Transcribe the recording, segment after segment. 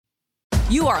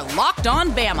You are Locked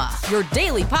On Bama, your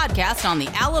daily podcast on the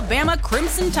Alabama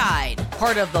Crimson Tide.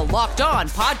 Part of the Locked On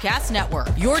Podcast Network,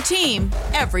 your team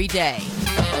every day.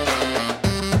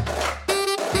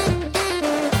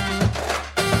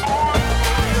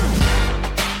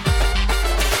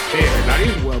 Hey everybody,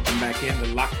 welcome back into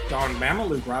Locked On Bama.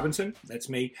 Luke Robinson, that's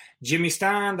me. Jimmy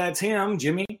Stein, that's him.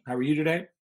 Jimmy, how are you today?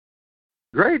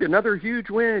 Great, another huge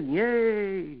win.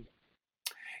 Yay.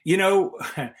 You know,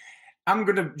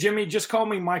 Jimmy, just call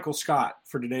me Michael Scott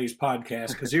for today's podcast,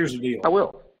 because here's the deal. I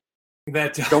will.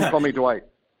 Don't call me Dwight.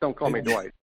 Don't call me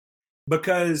Dwight.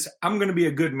 Because I'm going to be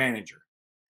a good manager.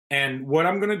 And what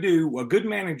I'm going to do, a good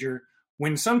manager,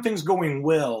 when something's going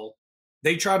well,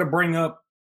 they try to bring up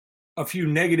a few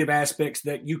negative aspects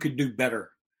that you could do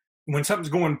better. When something's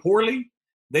going poorly,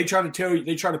 they try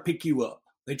to pick you up.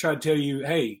 They try to tell you,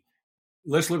 hey,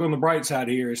 let's look on the bright side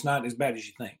here. It's not as bad as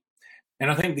you think. And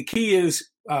I think the key is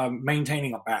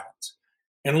maintaining a balance.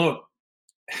 And look,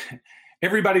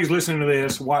 everybody's listening to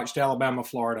this, watched Alabama,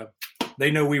 Florida. They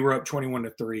know we were up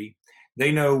 21-3.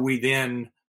 They know we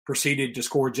then proceeded to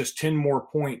score just 10 more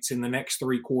points in the next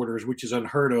three quarters, which is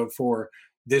unheard of for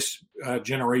this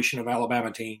generation of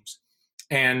Alabama teams.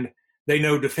 And they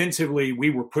know defensively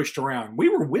we were pushed around. We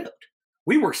were whipped.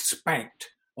 We were spanked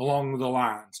along the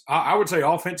lines. I would say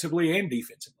offensively and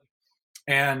defensively.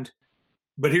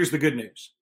 But here's the good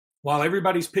news. While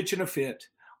everybody's pitching a fit,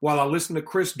 while I listened to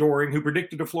Chris Doering, who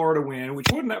predicted a Florida win,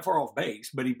 which wasn't that far off base,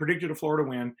 but he predicted a Florida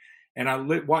win, and I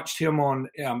watched him on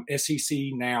SEC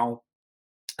Now,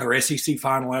 or SEC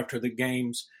Final after the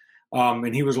games,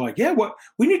 and he was like, yeah,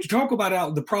 we need to talk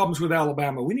about the problems with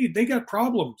Alabama. They got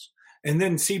problems. And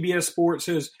then CBS Sports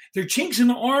says, they're chinks in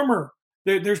the armor.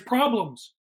 There's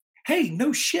problems. Hey,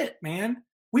 no shit, man.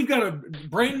 We've got a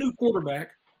brand new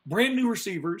quarterback, brand new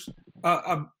receivers,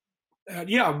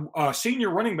 senior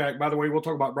running back, by the way. We'll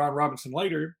talk about Brian Robinson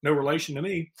later. No relation to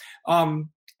me.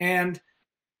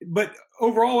 But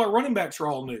overall, our running backs are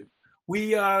all new.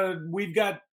 We've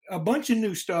got a bunch of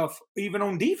new stuff, even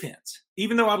on defense.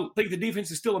 Even though I think the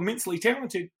defense is still immensely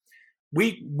talented,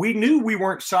 we knew we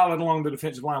weren't solid along the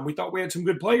defensive line. We thought we had some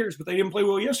good players, but they didn't play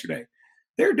well yesterday.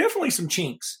 There are definitely some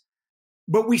chinks.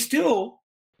 But we still,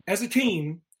 as a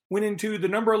team, went into the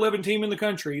number 11 team in the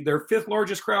country, their fifth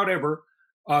largest crowd ever.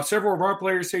 Several of our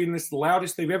players saying this is the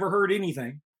loudest they've ever heard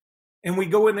anything. And we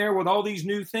go in there with all these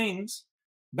new things,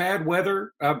 bad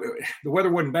weather. The weather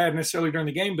wasn't bad necessarily during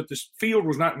the game, but this field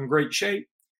was not in great shape.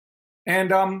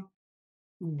 And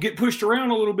get pushed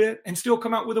around a little bit and still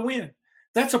come out with a win.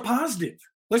 That's a positive.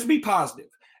 Let's be positive.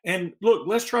 And look,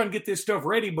 let's try and get this stuff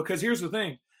ready, because here's the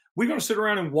thing. We're going to sit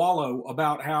around and wallow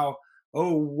about how,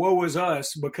 oh, woe is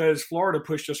us because Florida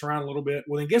pushed us around a little bit.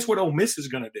 Well, then guess what Ole Miss is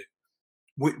going to do?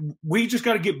 We just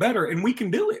got to get better, and we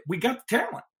can do it. We got the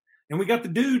talent, and we got the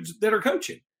dudes that are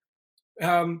coaching.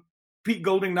 Pete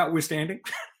Golding notwithstanding.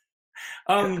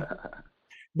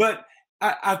 But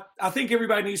I think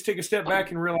everybody needs to take a step back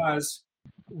and realize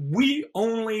we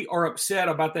only are upset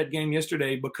about that game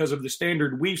yesterday because of the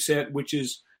standard we've set, which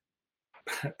is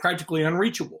practically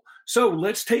unreachable. So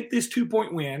let's take this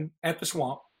 2-point win at the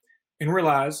Swamp and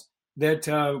realize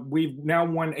that we've now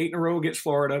won 8 in a row against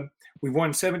Florida. We've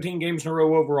won 17 games in a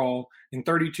row overall and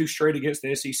 32 straight against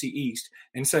the SEC East,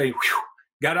 and say, whew,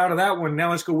 got out of that one.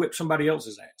 Now let's go whip somebody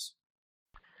else's ass.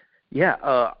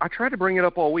 Yeah, I tried to bring it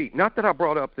up all week. Not that I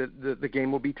brought up that the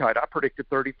game will be tight. I predicted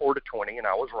 34-20, and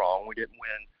I was wrong. We didn't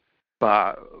win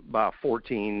by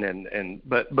 14.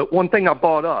 But one thing I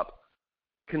brought up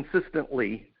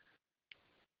consistently,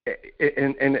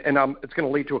 and it's going to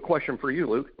lead to a question for you,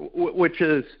 Luke, which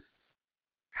is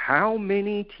how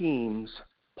many teams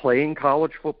playing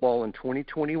college football in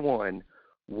 2021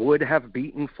 would have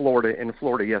beaten Florida in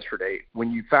Florida yesterday when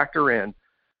you factor in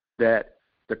that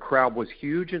the crowd was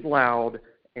huge and loud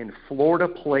and Florida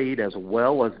played as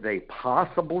well as they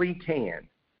possibly can?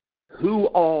 Who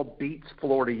all beats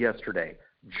Florida yesterday?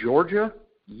 Georgia?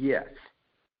 Yes,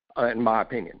 in my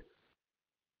opinion.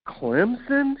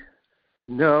 Clemson?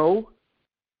 No.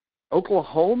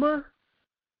 Oklahoma?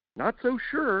 Not so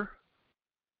sure.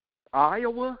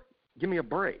 Iowa? Give me a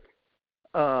break.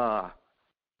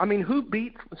 Who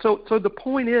beats? So the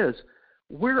point is,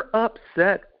 we're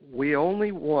upset. We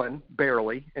only won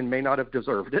barely and may not have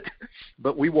deserved it,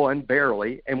 but we won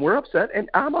barely, and we're upset, and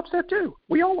I'm upset too.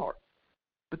 We all are.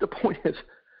 But the point is,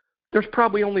 there's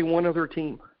probably only one other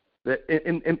team that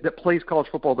that plays college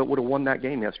football that would have won that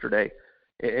game yesterday,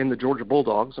 in the Georgia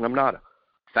Bulldogs, and I'm not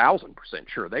 1,000%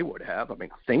 sure they would have. I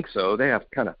think so. They have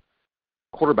kind of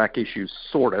quarterback issues,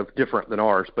 sort of different than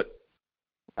ours, but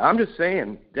I'm just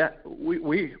saying that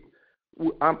we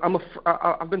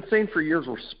I've been saying for years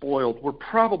we're spoiled. We're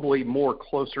probably more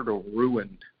closer to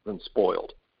ruined than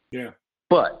spoiled. Yeah.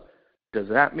 But does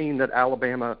that mean that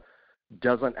Alabama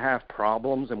doesn't have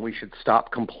problems and we should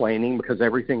stop complaining because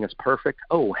everything is perfect?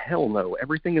 Oh, hell no.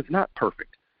 Everything is not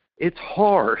perfect. It's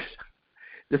hard.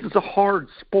 This is a hard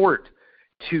sport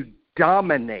to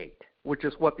dominate, which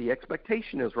is what the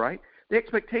expectation is, right? The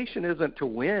expectation isn't to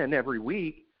win every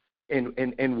week and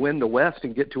win the West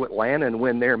and get to Atlanta and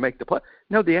win there and make the play.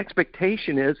 No, the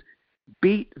expectation is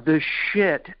beat the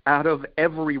shit out of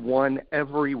everyone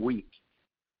every week.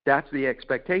 That's the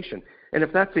expectation. And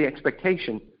if that's the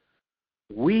expectation,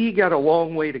 we got a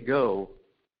long way to go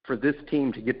for this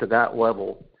team to get to that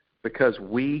level because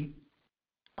we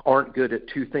aren't good at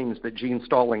two things that Gene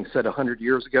Stallings said 100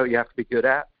 years ago you have to be good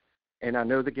at. And I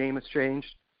know the game has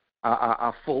changed.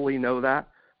 I fully know that.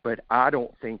 But I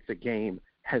don't think the game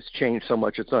has changed so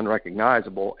much it's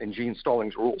unrecognizable. And Gene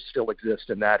Stallings' rules still exist,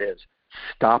 and that is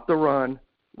stop the run,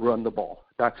 run the ball.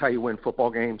 That's how you win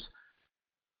football games.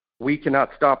 We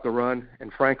cannot stop the run,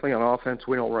 and frankly, on offense,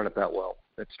 we don't run it that well.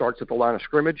 It starts at the line of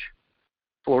scrimmage.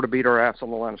 Florida beat our ass on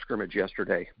the line of scrimmage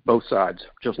yesterday, both sides,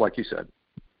 just like you said.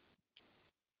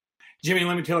 Jimmy,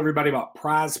 let me tell everybody about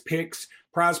Prize Picks.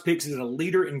 Prize Picks is a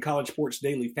leader in college sports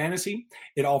daily fantasy.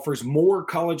 It offers more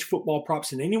college football props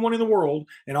than anyone in the world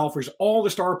and offers all the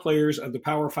star players of the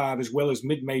Power Five as well as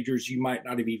mid-majors you might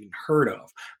not have even heard of.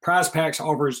 Prize Picks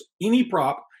offers any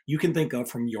prop you can think of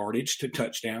from yardage to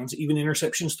touchdowns, even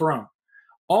interceptions thrown.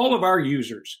 All of our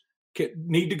users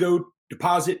need to go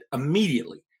deposit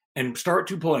immediately and start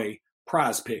to play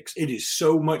Prize Picks. It is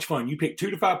so much fun. You pick 2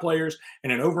 to 5 players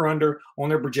and an over-under on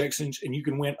their projections, and you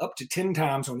can win up to 10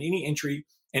 times on any entry.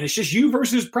 And it's just you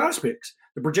versus Prize Picks,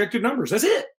 the projected numbers. That's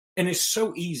it. And it's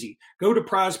so easy. Go to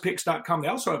prizepicks.com. They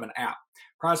also have an app.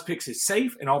 Prize Picks is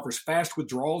safe and offers fast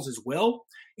withdrawals as well.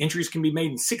 Entries can be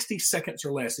made in 60 seconds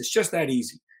or less. It's just that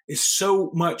easy. It's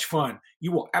so much fun.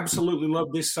 You will absolutely love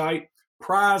this site,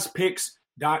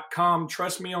 prizepicks.com.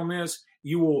 Trust me on this.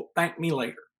 You will thank me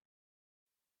later.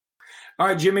 All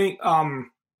right, Jimmy.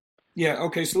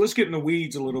 Okay, so let's get in the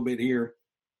weeds a little bit here.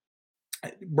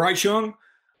 Bryce Young,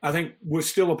 I think, was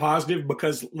still a positive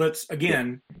because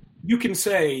you can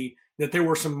say that there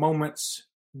were some moments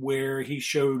where he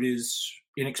showed his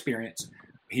inexperience.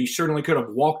 He certainly could have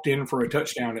walked in for a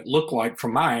touchdown, it looked like,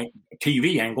 from my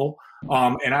TV angle.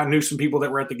 And I knew some people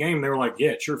that were at the game. They were like,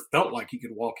 yeah, it sure felt like he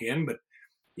could walk in. But,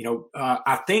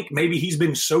 I think maybe he's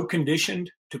been so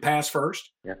conditioned to pass first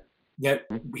that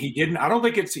he didn't. I don't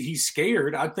think he's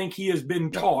scared. I think he has been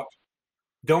taught,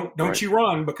 don't you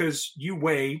run because you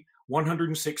weigh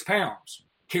 106 pounds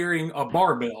carrying a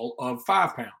barbell of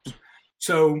 5 pounds.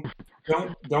 So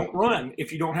don't run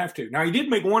if you don't have to. Now, he did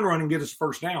make one run and get his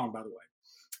first down, by the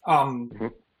way.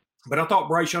 But I thought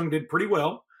Bryce Young did pretty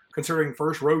well considering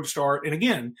first road start. And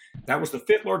again, that was the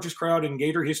 5th largest crowd in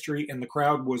Gator history, and the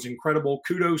crowd was incredible.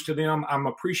 Kudos to them. I'm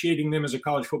appreciating them as a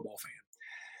college football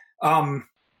fan.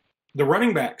 The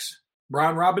running backs,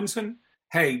 Brian Robinson,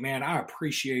 hey, man, I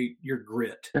appreciate your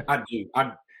grit. I do.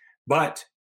 But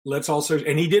let's also –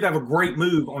 and he did have a great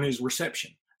move on his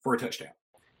reception for a touchdown.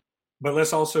 But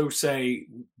let's also say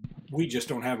we just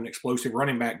don't have an explosive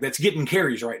running back that's getting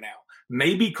carries right now.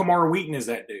 Maybe Kamar Wheaton is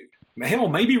that dude. Hell,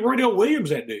 maybe Roydell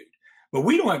Williams that dude. But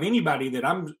we don't have anybody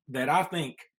that I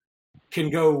think can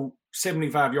go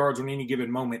 75 yards on any given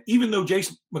moment, even though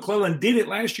Jace McClellan did it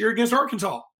last year against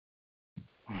Arkansas.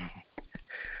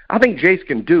 I think Jace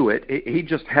can do it. He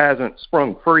just hasn't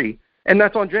sprung free, and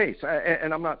that's on Jace.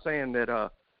 And I'm not saying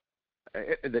that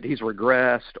he's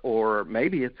regressed, or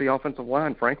maybe it's the offensive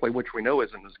line, frankly, which we know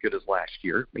isn't as good as last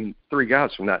year. I mean, 3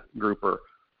 guys from that group are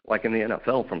like in the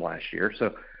NFL from last year.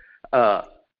 So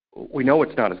we know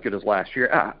it's not as good as last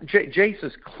year. Jace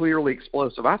is clearly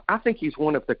explosive. I think he's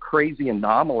one of the crazy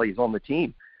anomalies on the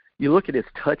team. You look at his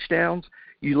touchdowns.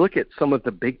 You look at some of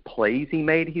the big plays he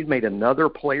made. He's made another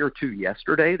play or two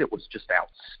yesterday that was just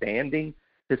outstanding.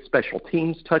 His special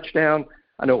teams touchdown,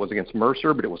 I know it was against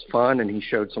Mercer, but it was fun, and he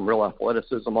showed some real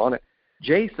athleticism on it.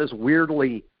 Jace is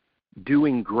weirdly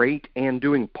doing great and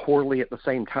doing poorly at the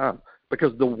same time,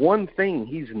 because the one thing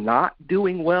he's not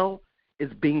doing well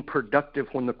is being productive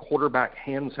when the quarterback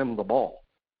hands him the ball.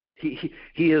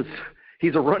 He's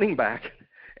a running back,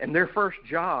 and their first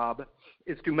job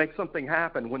is to make something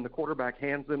happen when the quarterback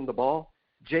hands them the ball.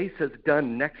 Jace has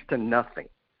done next to nothing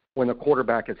when the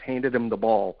quarterback has handed him the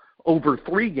ball over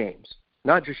 3 games,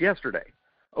 not just yesterday,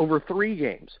 over 3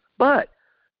 games. But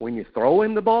when you throw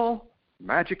him the ball,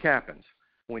 magic happens.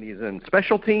 When he's in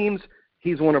special teams,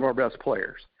 he's one of our best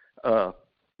players.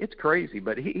 It's crazy,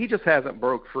 but he just hasn't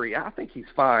broke free. I think he's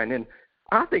fine, and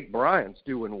I think Brian's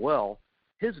doing well.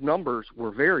 his numbers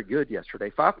were very good yesterday.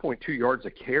 5.2 yards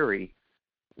a carry,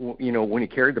 when he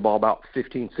carried the ball about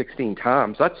 15, 16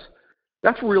 times.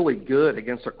 That's really good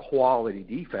against a quality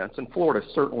defense, and Florida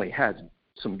certainly has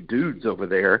some dudes over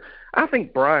there. I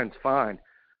think Brian's fine,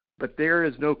 but there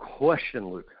is no question,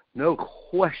 Luke, no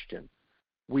question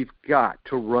we've got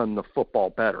to run the football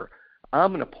better.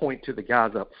 I'm going to point to the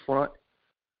guys up front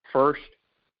first,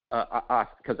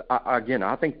 because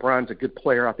I think Brian's a good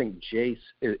player. I think Jace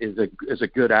is a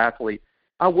good athlete.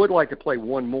 I would like to play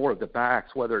one more of the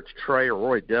backs, whether it's Trey or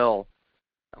Roy Dell.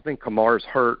 I think Kamar's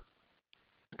hurt.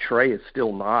 Trey is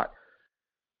still not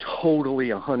totally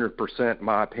 100%, in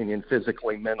my opinion,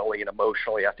 physically, mentally, and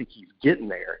emotionally. I think he's getting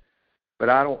there, but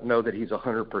I don't know that he's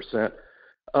 100%.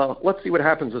 Let's see what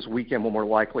happens this weekend when we're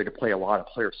likely to play a lot of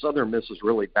players. Southern Miss is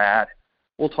really bad.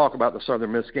 We'll talk about the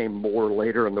Southern Miss game more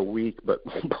later in the week, but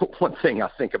one thing I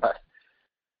think about,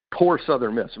 poor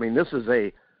Southern Miss. I mean, this is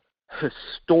a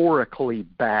historically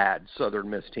bad Southern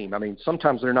Miss team. I mean,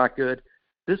 sometimes they're not good.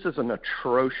 This is an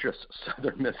atrocious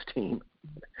Southern Miss team.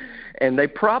 And they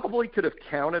probably could have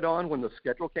counted on when the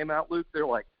schedule came out, Luke. They're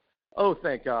like, oh,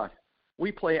 thank God.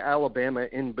 We play Alabama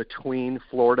in between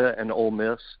Florida and Ole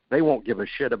Miss. They won't give a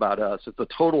shit about us. It's a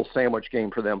total sandwich game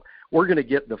for them. We're going to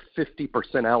get the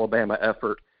 50% Alabama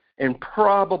effort and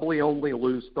probably only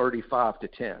lose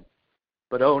 35-10.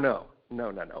 But, oh, no.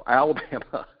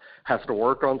 Alabama has to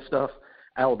work on stuff.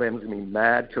 Alabama's going to be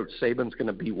mad. Coach Saban's going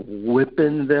to be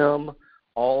whipping them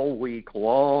all week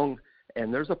long.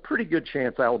 And there's a pretty good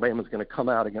chance Alabama's going to come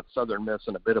out against Southern Miss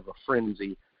in a bit of a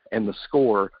frenzy. And the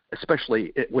score,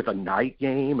 especially with a night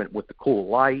game and with the cool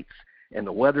lights, and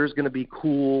the weather's going to be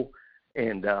cool.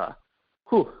 And I'll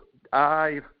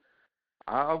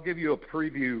give you a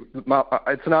preview.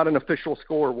 It's not an official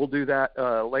score. We'll do that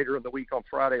later in the week on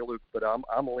Friday, Luke. But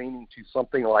I'm leaning to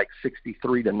something like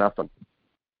 63-0.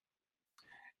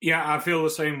 Yeah, I feel the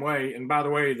same way. And by the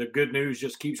way, the good news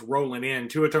just keeps rolling in.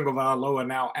 Tua Tagovailoa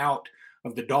now out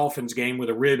of the Dolphins game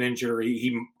with a rib injury.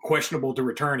 He questionable to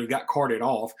return. He got carted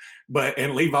off.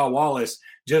 And Levi Wallace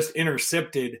just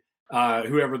intercepted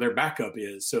whoever their backup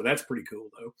is. So that's pretty cool,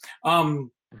 though.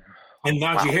 And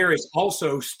Najee Harris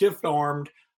also stiff-armed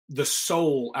the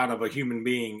soul out of a human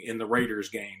being in the Raiders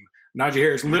game. Najee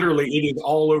Harris literally, it is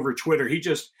all over Twitter.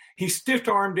 He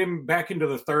stiff-armed him back into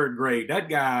the third grade. That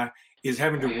guy is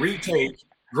having to retake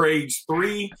grades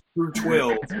 3 through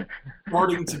 12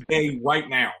 starting today right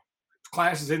now.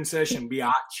 Class is in session,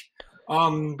 biatch.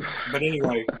 But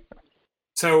anyway,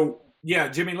 so, yeah,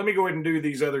 Jimmy, let me go ahead and do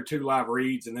these other 2 live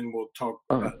reads, and then we'll talk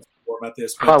more about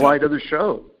this. Highlight of the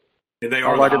show. They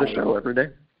are highlight of the show every day.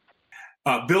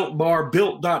 Built Bar,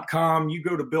 Built.com. You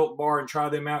go to Built Bar and try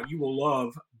them out. You will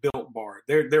love Built Bar.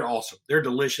 They're awesome. They're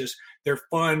delicious. They're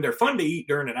fun. They're fun to eat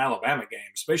during an Alabama game,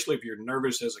 especially if you're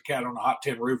nervous as a cat on a hot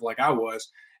tin roof like I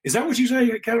was. Is that what you say,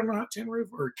 a cat on a hot tin roof,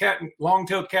 or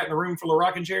long-tailed cat in a room full of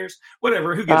rocking chairs?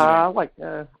 Whatever. Who gives a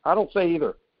damn? I don't say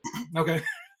either. Okay.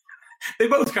 They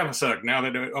both kind of suck now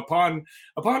that upon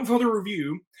further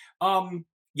review.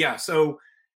 So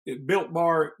Built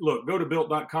Bar, look, go to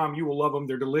Built.com. You will love them.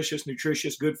 They're delicious,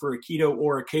 nutritious, good for a keto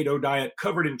or a keto diet,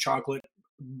 covered in chocolate,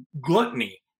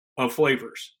 gluttony of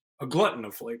flavors. A glutton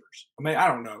of flavors. I mean, I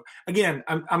don't know. Again,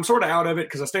 I'm sort of out of it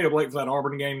because I stayed up late for that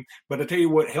Auburn game. But I tell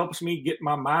you what helps me get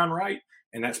my mind right,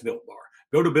 and that's Built Bar.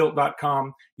 Go to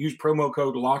Built.com, use promo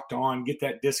code LOCKEDON, get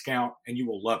that discount, and you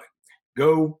will love it.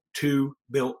 Go to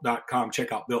Built.com.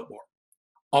 Check out Built Bar.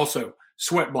 Also,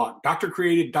 Sweat Block. Doctor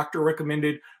created, doctor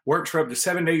recommended, works for up to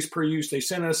 7 days per use. They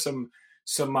sent us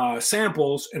some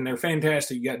samples, and they're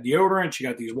fantastic. You got deodorant, you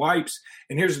got these wipes,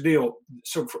 and here's the deal.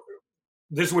 So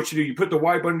this is what you do. You put the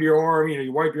wipe under your arm.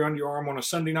 You wipe your under your arm on a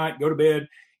Sunday night, go to bed.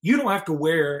 You don't have to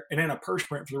wear an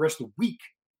antiperspirant for the rest of the week.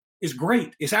 It's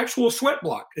great. It's actual Sweat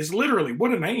Block. It's literally,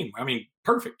 what a name. I mean,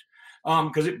 perfect,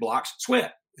 because it blocks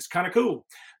sweat. It's kind of cool.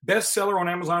 Bestseller on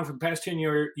Amazon for the past 10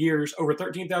 years, over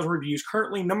 13,000 reviews,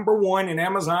 currently number 1 in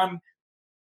Amazon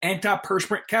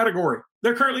antiperspirant category.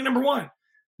 They're currently number 1.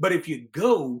 But if you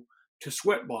go to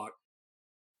Sweat Block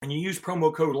and you use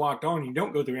promo code Locked On, you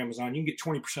don't go through Amazon, you can get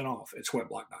 20% off at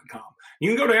sweatblock.com. You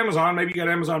can go to Amazon, maybe you got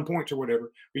Amazon points or whatever,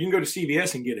 or you can go to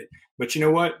CVS and get it. But you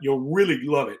know what? You'll really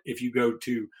love it if you go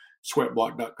to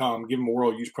sweatblock.com, give them a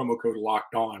whirl, use promo code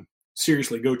Locked On.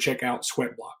 Seriously, go check out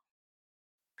Sweat Block.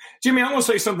 Jimmy, I want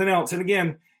to say something else. And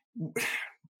again,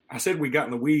 I said we got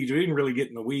in the weeds. We didn't really get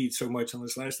in the weeds so much on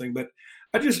this last thing, but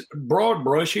I just, broad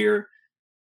brush here,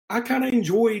 I kind of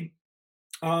enjoyed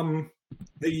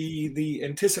the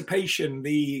anticipation,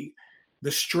 the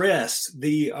stress,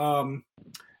 the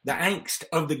angst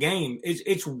of the game.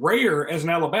 It's rare as an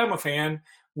Alabama fan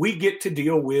we get to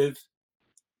deal with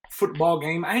football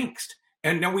game angst.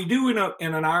 And now we do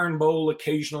in an Iron Bowl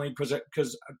occasionally because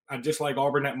I dislike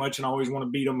Auburn that much and I always want to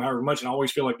beat them however much, and I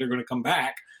always feel like they're going to come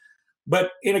back.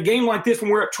 But in a game like this,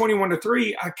 when we're up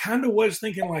 21-3, I kind of was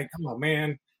thinking like, oh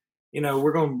man,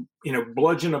 we're going to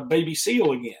bludgeon a baby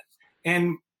seal again,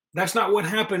 and that's not what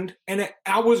happened. And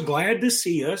I was glad to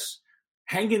see us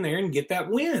hang in there and get that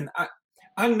win.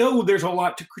 I know there's a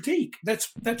lot to critique. That's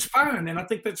fine, and I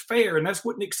think that's fair, and that's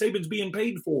what Nick Saban's being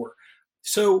paid for.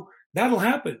 So that'll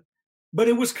happen. But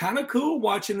it was kind of cool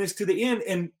watching this to the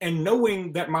end and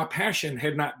knowing that my passion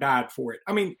had not died for it.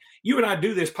 I mean, you and I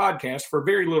do this podcast for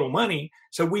very little money,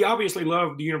 so we obviously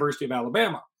love the University of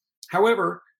Alabama.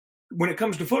 However, when it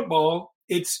comes to football,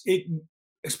 it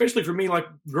especially for me, like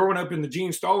growing up in the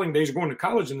Gene Stalling days, or going to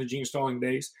college in the Gene Stalling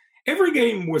days, every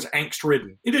game was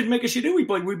angst-ridden. It didn't make a shit who we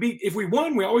played. If we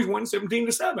won, we always won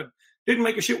 17-7. Didn't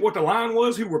make a shit what the line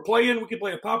was, who we're playing. We could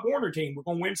play a Pop Warner team. We're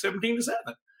going to win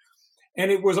 17-7. And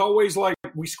it was always like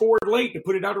we scored late to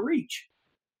put it out of reach.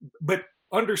 But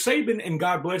under Saban, and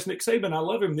God bless Nick Saban, I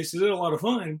love him. This is a lot of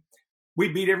fun. We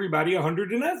beat everybody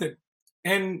 100-0.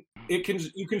 And it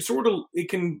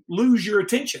can lose your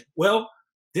attention. Well,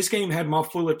 this game had my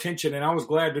full attention, and I was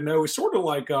glad to know. It's sort of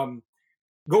like going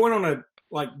on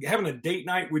having a date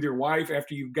night with your wife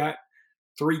after you've got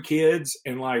 3 kids,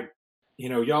 and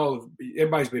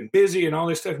everybody's been busy and all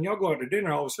this stuff, and y'all go out to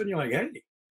dinner. All of a sudden, you're like, hey,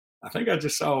 I think I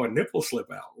just saw a nipple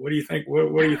slip out. What do you think? What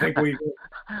do you think we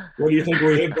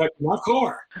hit back to my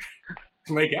car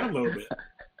to make out a little bit?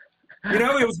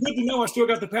 It was good to know I still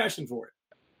got the passion for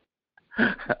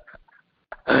it.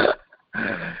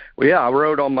 Well, yeah, I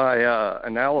wrote on my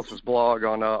analysis blog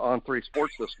on 3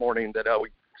 Sports this morning that we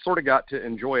sort of got to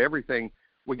enjoy everything.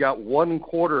 We got 1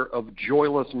 quarter of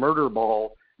joyless murder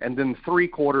ball and then 3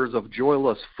 quarters of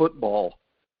joyless football.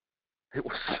 It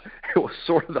was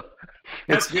sort of the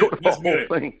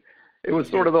whole thing. It was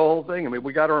sort of the whole thing. I mean,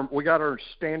 we got our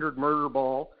standard murder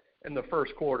ball in the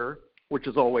first quarter, which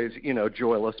is always,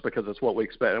 joyless because it's what we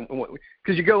expect.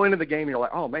 Because you go into the game and you're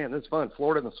like, oh man, this is fun,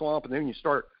 Florida in the swamp, and then you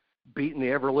start beating the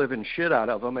ever living shit out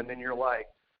of them, and then you're like,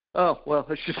 oh well,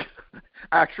 it's just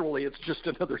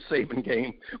another Saban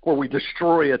game where we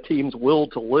destroy a team's will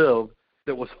to live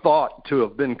that was thought to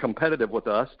have been competitive with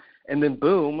us. And then,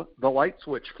 boom, the light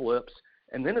switch flips,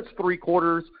 and then it's 3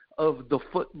 quarters of the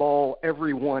football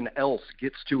everyone else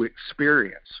gets to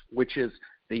experience, which is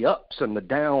the ups and the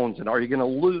downs, and are you going to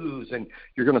lose, and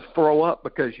you're going to throw up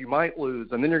because you might lose,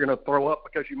 and then you're going to throw up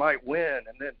because you might win,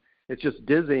 and then it's just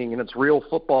dizzying, and it's real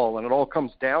football, and it all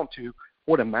comes down to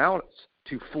what amounts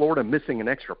to Florida missing an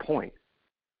extra point.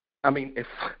 I mean, if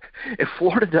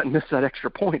Florida doesn't miss that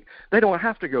extra point, they don't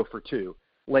have to go for 2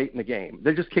 late in the game.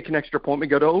 They just kick an extra point and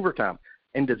go to overtime.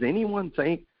 And does anyone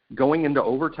think going into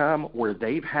overtime where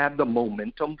they've had the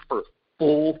momentum for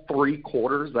full 3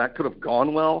 quarters that could have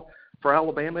gone well for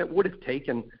Alabama? It would have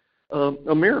taken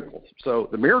a miracle. So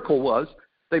the miracle was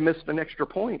they missed an extra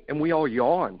point, and we all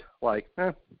yawned like,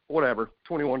 whatever,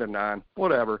 21-9,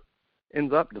 whatever.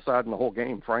 Ends up deciding the whole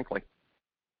game, frankly.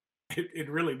 It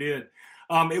really did.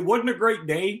 It wasn't a great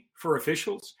day for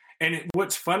officials. And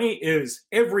what's funny is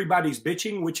everybody's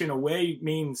bitching, which in a way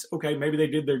means, okay, maybe they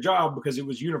did their job because it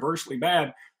was universally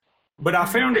bad. But I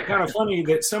found it kind of funny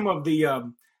that some of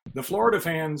the Florida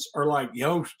fans are like,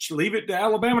 leave it to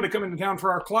Alabama to come into town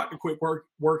for our clock to quit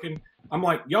working. I'm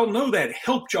like, y'all know that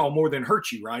helped y'all more than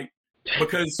hurt you, right?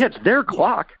 Because it's their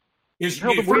clock.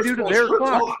 How did we do to their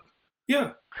clock?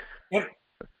 Yeah.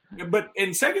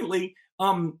 And secondly,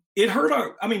 it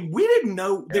hurt we didn't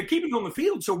know they're keeping on the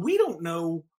field, so we don't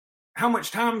know how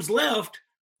much time's left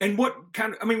and what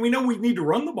kind of, we know we need to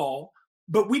run the ball,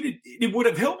 but it would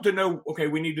have helped to know, okay,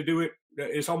 we need to do it.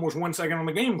 It's almost 1 second on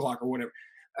the game clock or whatever.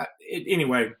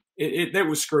 That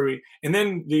was screwy. And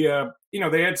then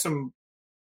they had some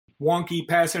wonky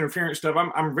pass interference stuff.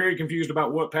 I'm very confused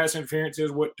about what pass interference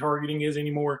is, what targeting is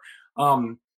anymore.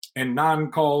 And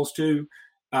non-calls too.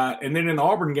 And then in the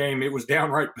Auburn game, it was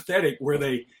downright pathetic where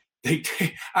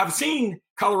I've seen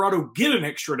Colorado get an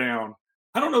extra down.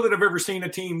 I don't know that I've ever seen a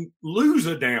team lose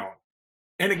a down.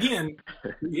 And again,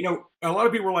 a lot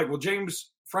of people were like, well,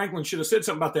 James Franklin should have said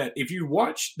something about that. If you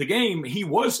watch the game, he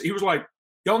was like,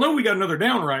 y'all know we got another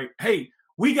down, right? Hey,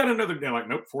 we got another down. Like,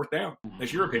 nope, 4th down.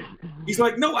 That's your opinion. He's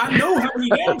like, no, I know how many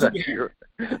downs we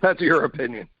have. That's your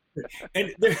opinion.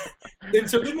 And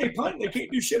so then they punt. They can't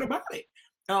do shit about it.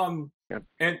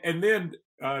 And then,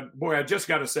 boy, I just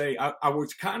got to say, I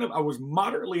was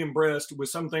moderately impressed with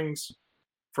some things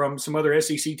from some other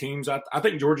SEC teams. I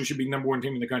think Georgia should be number 1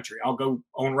 team in the country. I'll go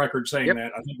on record saying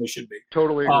that. I think they should be.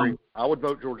 Totally agree. I would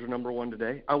vote Georgia number 1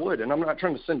 today. I would. And I'm not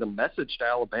trying to send a message to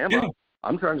Alabama.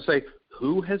 I'm trying to say,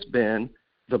 who has been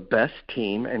the best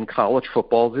team in college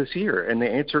football this year? And the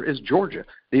answer is Georgia.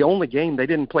 The only game they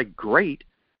didn't play great,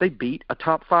 they beat a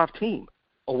top 5 team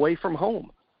away from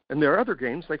home. And their other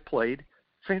games they've played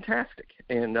fantastic.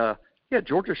 And,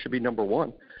 Georgia should be number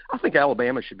 1. I think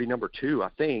Alabama should be number 2, I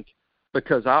think,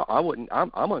 because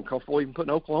I'm uncomfortable even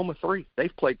putting Oklahoma 3.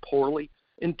 They've played poorly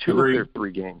in 2 of their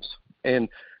 3 games. And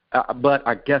but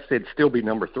I guess they'd still be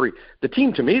number 3. The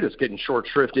team to me that's getting short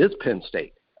shrift is Penn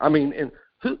State. I mean, and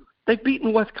they've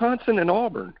beaten Wisconsin and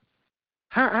Auburn.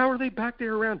 How are they back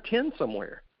there around 10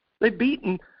 somewhere?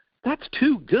 That's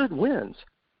 2 good wins.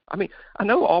 I mean, I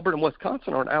know Auburn and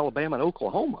Wisconsin aren't Alabama and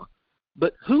Oklahoma,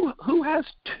 but who has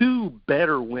 2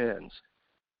 better wins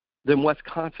than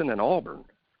Wisconsin and Auburn?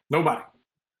 Nobody.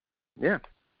 Yeah.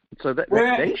 So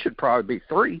they should probably be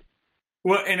 3.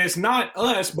 Well, and it's not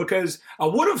us, because I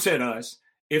would have said us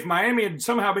if Miami had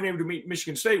somehow been able to meet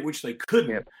Michigan State, which they couldn't.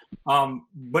 Yep.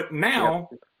 But now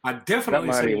I definitely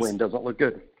that Miami win doesn't look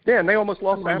good. Yeah, and they almost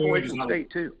lost to Appalachian State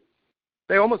too.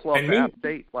 They almost lost to App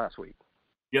State last week.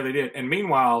 Yeah, they did. And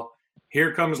meanwhile,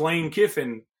 here comes Lane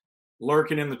Kiffin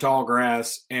lurking in the tall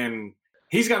grass, and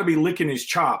he's got to be licking his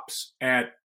chops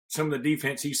at some of the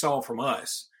defense he saw from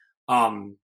us.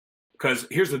 Because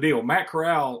here's the deal. Matt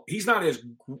Corral, he's not as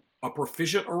a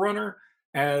proficient a runner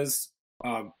as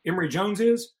Emory Jones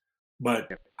is, but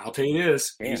I'll tell you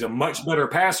this, he's a much better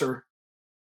passer.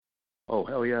 Oh,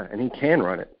 hell yeah, and he can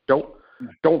run it.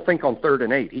 Don't think on 3rd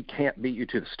and 8 he can't beat you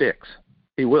to the sticks.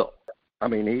 He will. I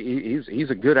mean,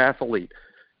 he's a good athlete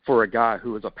for a guy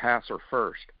who is a passer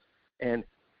first. And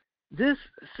this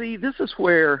is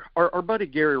where our buddy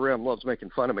Gary Rim loves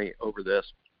making fun of me over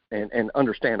this, and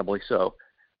understandably so,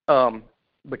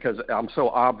 because I'm so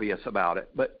obvious about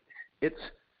it. But it's,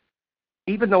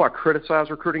 even though I criticize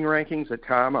recruiting rankings at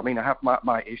times, I mean, I have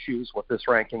my issues with this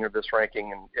ranking or this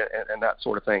ranking and that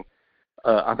sort of thing.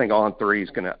 I think On 3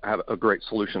 is going to have a great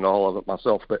solution to all of it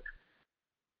myself. But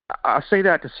I say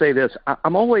that to say this.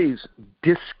 I'm always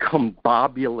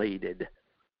discombobulated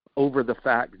over the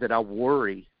fact that I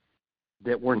worry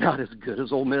that we're not as good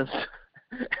as Ole Miss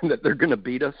and that they're going to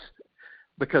beat us,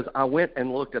 because I went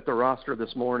and looked at the roster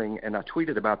this morning and I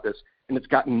tweeted about this, and it's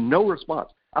gotten no response.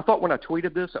 I thought when I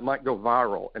tweeted this, it might go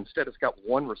viral. Instead, it's got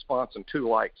 1 response and 2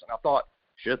 likes. And I thought,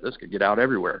 shit, this could get out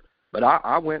everywhere. But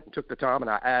I went and took the time and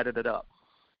I added it up.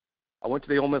 I went to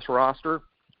the Ole Miss roster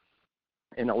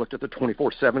and I looked at the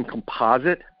 24/7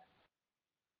 composite.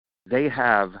 They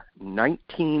have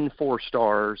 19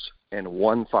 4-stars and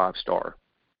 1 5-star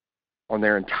on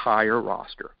their entire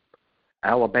roster.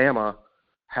 Alabama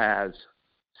has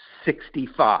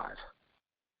 65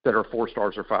 that are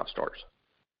 4-stars or 5-stars.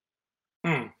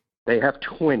 They have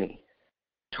 20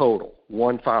 total,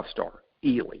 1 5-star.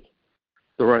 Ely,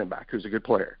 the running back, who's a good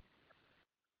player.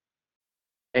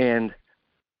 And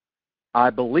I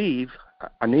believe,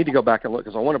 I need to go back and look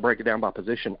because I want to break it down by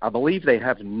position. I believe they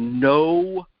have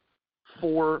no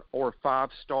 4 or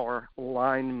 5-star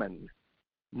linemen.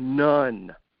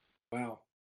 None. Wow.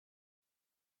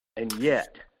 And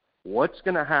yet, what's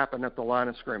going to happen at the line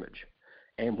of scrimmage?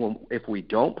 And if we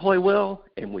don't play well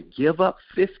and we give up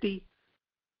 50,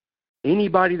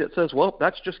 anybody that says, well,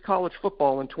 that's just college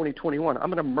football in 2021, I'm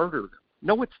going to murder them.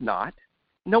 No, it's not.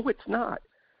 No, it's not.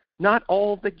 Not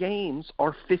all the games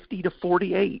are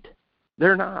 50-48.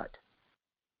 They're not.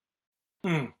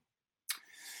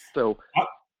 So,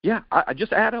 yeah, I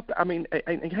just add up. I mean,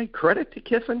 and hey, credit to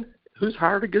Kiffin, who's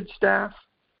hired a good staff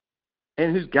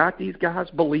and who's got these guys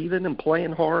believing and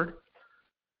playing hard.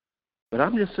 But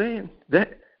I'm just saying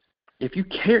that if you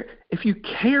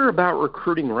care about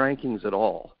recruiting rankings at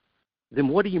all, then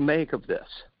what do you make of this?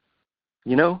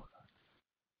 You know?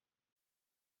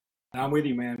 I'm with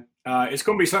you, man. It's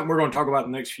going to be something we're going to talk about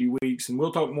in the next few weeks, and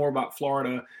we'll talk more about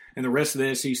Florida and the rest of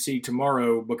the SEC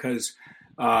tomorrow because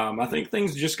I think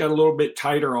things just got a little bit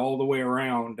tighter all the way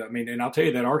around. I mean, and I'll tell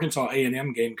you that Arkansas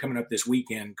A&M game coming up this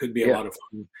weekend could be a lot of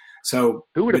fun. So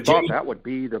who would have thought that would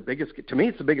be the biggest? To me,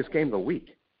 it's the biggest game of the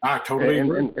week. I totally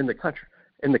agree. In the country.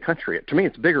 In the country, to me,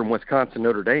 it's bigger than Wisconsin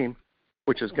Notre Dame,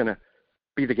 which is going to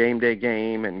be the game day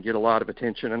game and get a lot of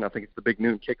attention. And I think it's the big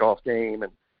noon kickoff game.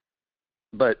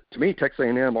 But to me, Texas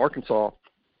A&M, Arkansas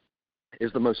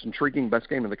is the most intriguing, best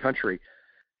game in the country.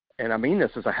 And I mean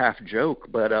this as a half joke,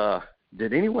 but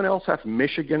did anyone else have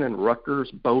Michigan and Rutgers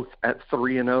both at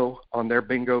 3-0 on their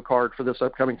bingo card for this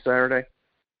upcoming Saturday?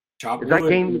 Is that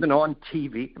game even on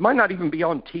TV? It might not even be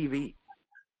on TV.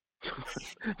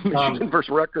 Michigan versus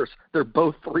Rutgers, they're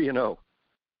both 3-0. All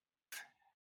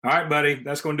right, buddy.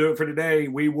 That's going to do it for today.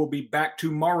 We will be back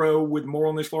tomorrow with more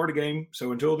on this Florida game.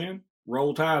 So until then,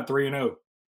 roll Tide 3-0.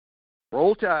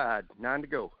 Roll Tide, 9 to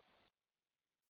go.